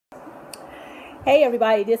Hey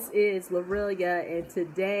everybody, this is Lorelia, and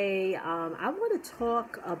today I want to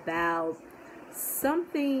talk about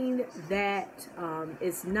something that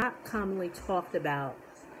is not commonly talked about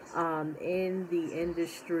in the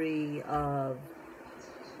industry of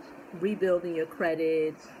rebuilding your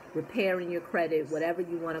credit, repairing your credit, whatever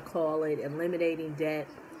you want to call it, eliminating debt.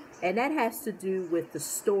 And that has to do with the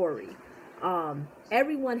story.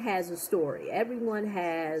 Everyone has a story. Everyone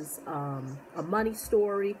has a money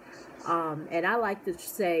story. And I like to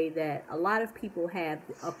say that a lot of people have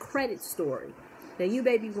a credit story. Now you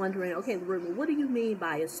may be wondering, okay, what do you mean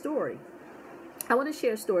by a story? I want to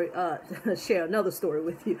share a story, share another story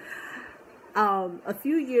with you. A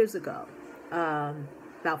few years ago,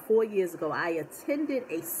 about 4 years ago, I attended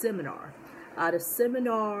a seminar. The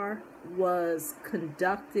seminar was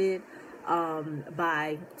conducted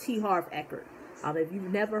by T. Harv Eker. If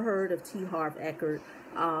you've never heard of T. Harv Eker,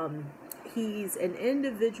 he's an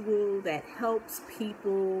individual that helps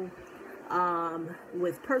people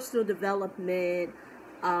with personal development,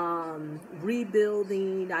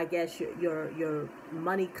 rebuilding, I guess, your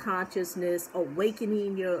money consciousness,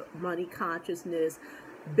 awakening your money consciousness.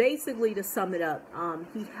 Basically, to sum it up,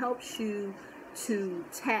 he helps you to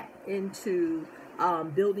tap into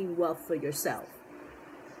building wealth for yourself.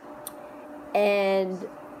 And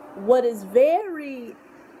what is very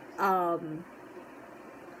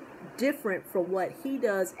different from what he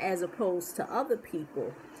does as opposed to other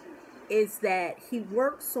people is that he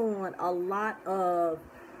works on a lot of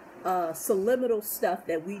subliminal stuff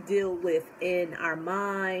that we deal with in our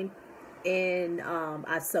mind, in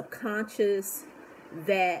our subconscious,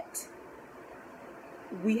 that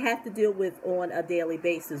we have to deal with on a daily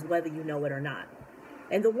basis, whether you know it or not.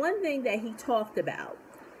 And the one thing that he talked about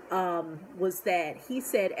was that he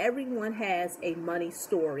said everyone has a money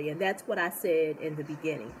story, and that's what I said in the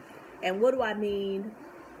beginning. And what do I mean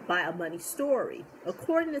by a money story?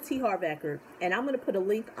 According to T. Harv Eker, and I'm going to put a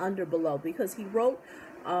link under below because he wrote,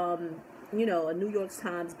 a New York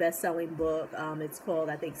Times best-selling book. It's called,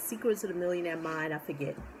 I think, Secrets of the Millionaire Mind. I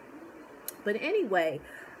forget. But anyway,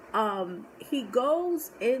 he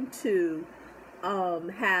goes into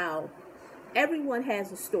how everyone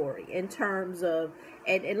has a story in terms of,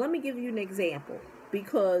 and let me give you an example,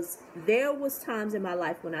 because there was times in my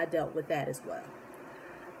life when I dealt with that as well.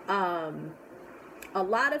 A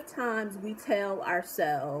lot of times we tell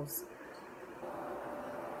ourselves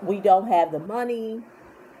we don't have the money.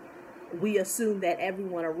 We assume that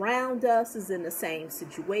everyone around us is in the same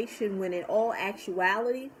situation, when in all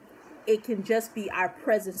actuality, it can just be our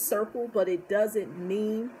present circle, but it doesn't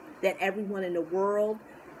mean that everyone in the world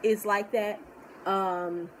is like that.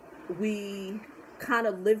 We kind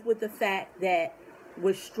of live with the fact that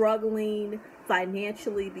we're struggling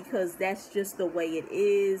financially because that's just the way it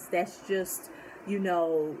is. That's just,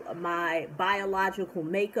 my biological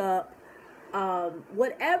makeup.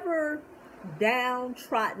 Whatever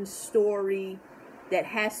downtrodden story that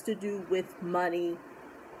has to do with money,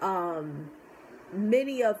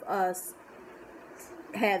 many of us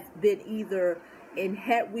have been either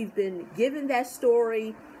we've been given that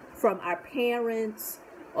story from our parents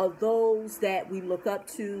or those that we look up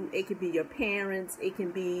to. It could be your parents, it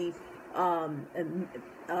can be your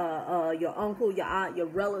uncle, your aunt, your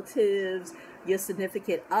relatives, your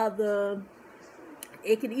significant other.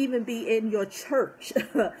 It can even be in your church,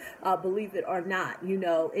 believe it or not,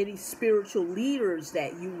 any spiritual leaders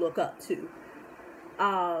that you look up to.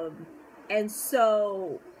 And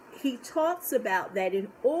so he talks about that in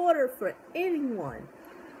order for anyone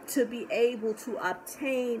to be able to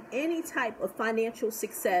obtain any type of financial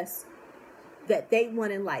success that they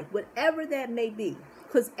want in life, whatever that may be,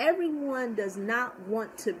 because everyone does not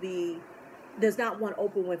want Oprah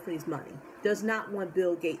Winfrey's money, does not want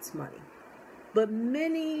Bill Gates' money. But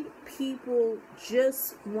many people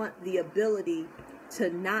just want the ability to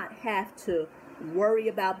not have to worry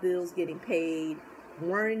about bills getting paid,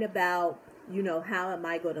 worrying about, how am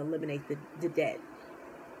I going to eliminate the debt.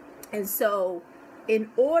 And so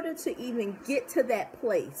in order to even get to that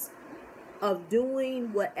place of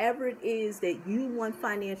doing whatever it is that you want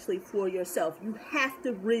financially for yourself, you have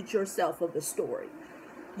to rid yourself of the story.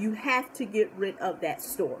 You have to get rid of that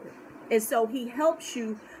story. And so he helps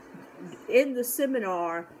you in the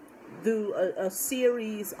seminar through a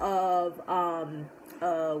series of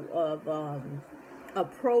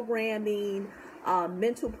programming,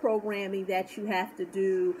 mental programming that you have to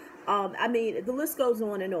do. The list goes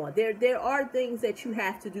on and on. There are things that you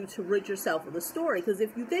have to do to rid yourself of the story. Because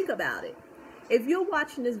if you think about it, if you're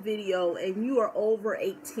watching this video and you are over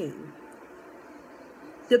 18,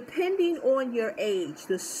 depending on your age,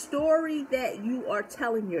 the story that you are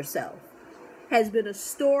telling yourself has been a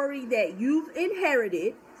story that you've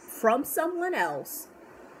inherited from someone else,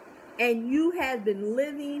 and you have been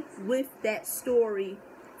living with that story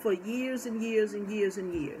for years and years and years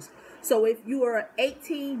and years. So if you are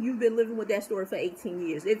 18, you've been living with that story for 18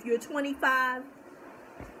 years. If you're 25,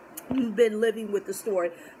 you've been living with the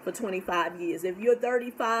story for 25 years. If you're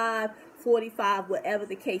 35, 45, whatever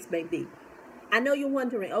the case may be. I know you're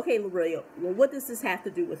wondering, okay, Lorelia, well, what does this have to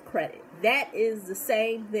do with credit? That is the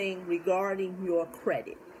same thing regarding your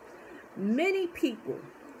credit. Many people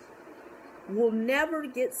will never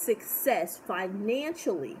get success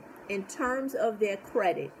financially in terms of their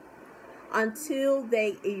credit until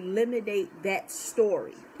they eliminate that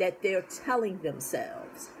story that they're telling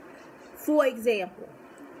themselves. For example,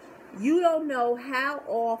 you don't know how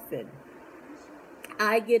often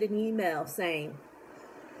I get an email saying,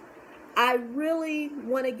 I really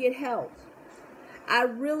want to get help. I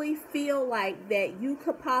really feel like that you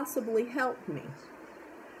could possibly help me.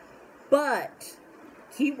 But,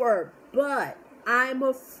 keyword, but, I'm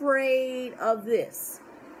afraid of this.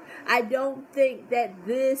 I don't think that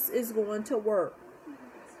this is going to work.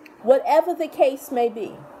 Whatever the case may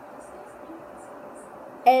be.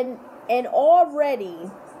 And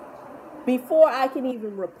already, before I can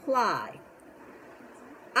even reply,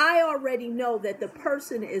 I already know that the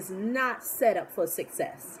person is not set up for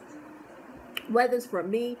success. Whether it's from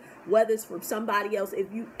me, whether it's from somebody else,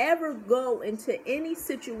 if you ever go into any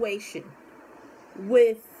situation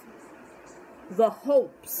with the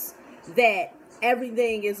hopes that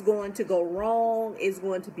everything is going to go wrong, is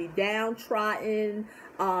going to be downtrodden,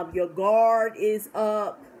 your guard is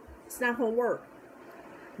up, it's not going to work.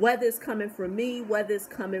 Whether it's coming from me, whether it's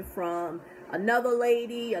coming from another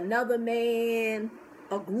lady, another man,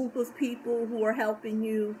 a group of people who are helping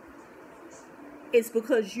you, it's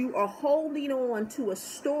because you are holding on to a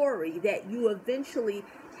story that you eventually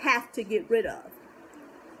have to get rid of.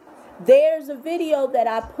 There's a video that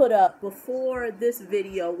I put up before this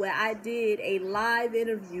video where I did a live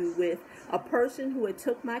interview with a person who had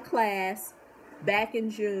took my class back in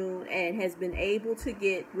June and has been able to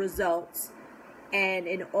get results. And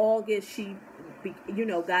in August, she,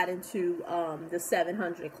 got into the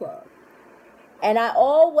 700 Club. And I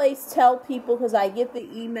always tell people, because I get the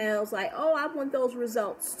emails like, oh, I want those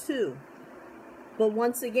results too. But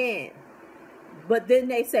once again, but then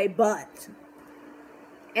they say, but.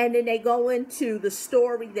 And then they go into the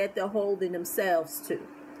story that they're holding themselves to.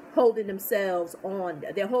 Holding themselves on.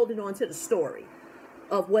 They're holding on to the story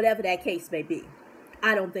of whatever that case may be.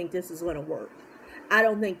 I don't think this is going to work. I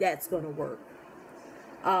don't think that's going to work.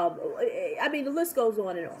 The list goes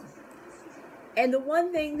on and on. And the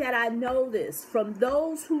one thing that I notice from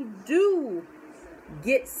those who do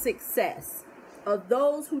get success, of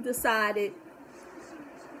those who decided,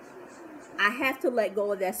 I have to let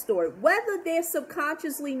go of that story, whether they're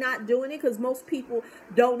subconsciously not doing it, because most people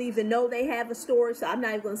don't even know they have a story. So I'm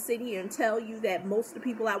not even going to sit here and tell you that most of the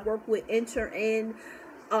people I work with enter in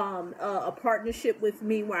a partnership with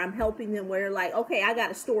me where I'm helping them, where they're like, okay, I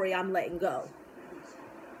got a story, I'm letting go.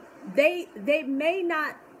 They may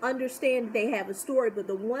not understand they have a story, but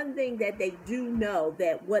the one thing that they do know,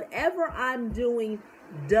 that whatever I'm doing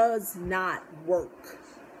does not work.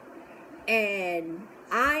 And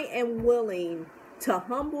I am willing to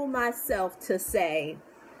humble myself to say,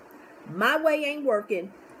 my way ain't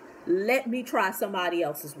working. Let me try somebody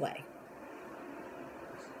else's way.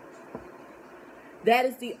 That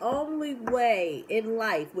is the only way in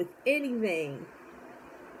life with anything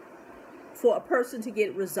for a person to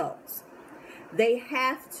get results. They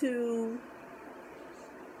have to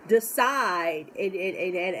decide,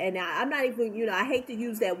 and I'm not even, I hate to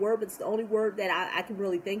use that word, but it's the only word that I can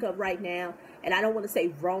really think of right now. And I don't want to say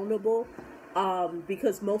vulnerable,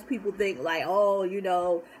 because most people think like, oh,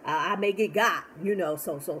 I may get got,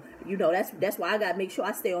 so that's why I got to make sure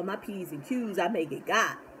I stay on my P's and Q's. I may get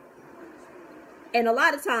got. And a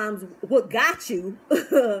lot of times what got you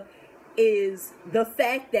is the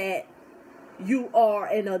fact that you are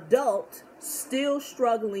an adult still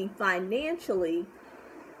struggling financially,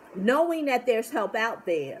 knowing that there's help out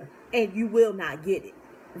there and you will not get it.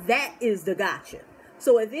 That is the gotcha.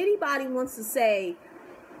 So if anybody wants to say,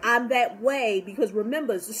 I'm that way, because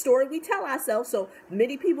remember, it's the story we tell ourselves. So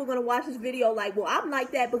many people are going to watch this video like, well, I'm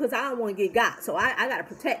like that because I don't want to get got. So I got to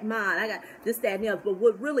protect mine. I got this, that, and the other. But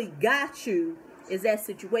what really got you is that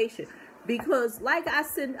situation. Because like I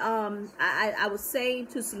said, I was saying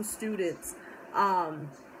to some students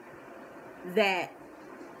that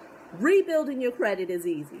rebuilding your credit is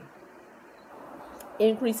easy.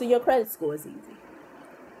 Increasing your credit score is easy.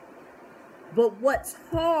 But what's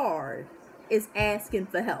hard is asking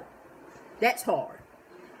for help. That's hard.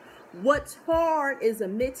 What's hard is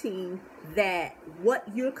admitting that what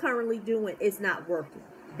you're currently doing is not working.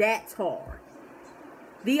 That's hard.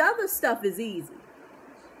 The other stuff is easy.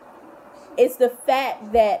 It's the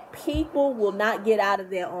fact that people will not get out of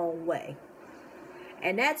their own way.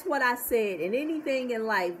 And that's what I said. In anything in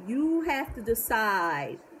life, you have to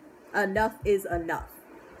decide enough is enough.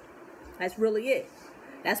 That's really it.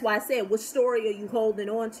 That's why I said, what story are you holding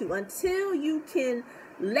on to? Until you can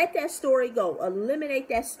let that story go, eliminate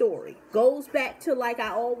that story. Goes back to, like I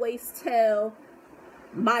always tell,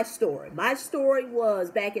 my story. My story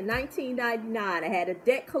was back in 1999. I had a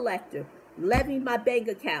debt collector levied my bank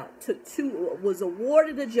account, was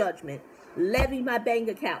awarded a judgment, levied my bank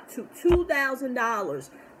account, took $2,000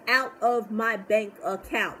 out of my bank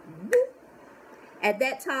account. At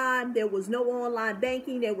that time, there was no online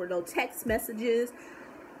banking. There were no text messages.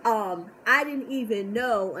 I didn't even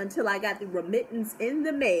know until I got the remittance in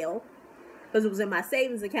the mail, because it was in my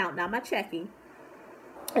savings account, not my checking,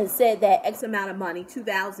 and said that X amount of money,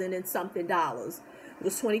 $2,000 and something dollars,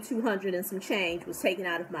 was $2,200 and some change, was taken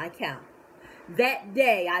out of my account. That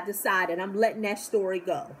day, I decided I'm letting that story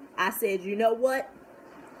go. I said, you know what?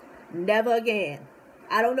 Never again.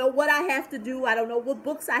 I don't know what I have to do. I don't know what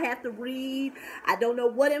books I have to read. I don't know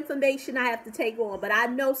what information I have to take on, but I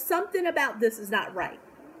know something about this is not right.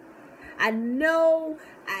 I know,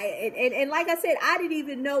 and like I said, I didn't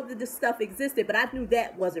even know that this stuff existed, but I knew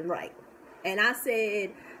that wasn't right. And I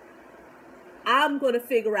said, I'm going to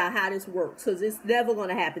figure out how this works, because it's never going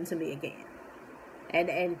to happen to me again.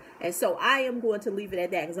 And so I am going to leave it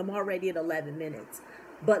at that, because I'm already at 11 minutes.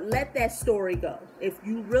 But let that story go. If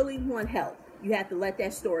you really want help, you have to let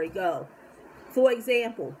that story go. For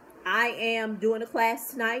example, I am doing a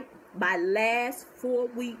class tonight, my last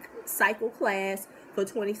 4-week cycle class for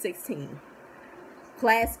 2016.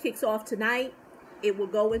 Class kicks off tonight. It will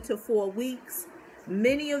go into 4 weeks.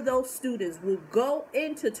 Many of those students will go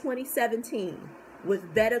into 2017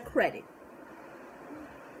 with better credit.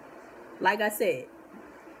 Like I said,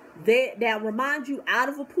 now remind you, out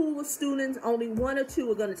of a pool of students, only 1 or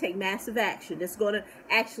 2 are going to take massive action. That's going to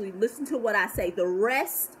actually listen to what I say. The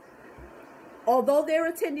rest, although they're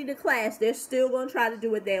attending the class, they're still going to try to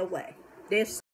do it their way. They're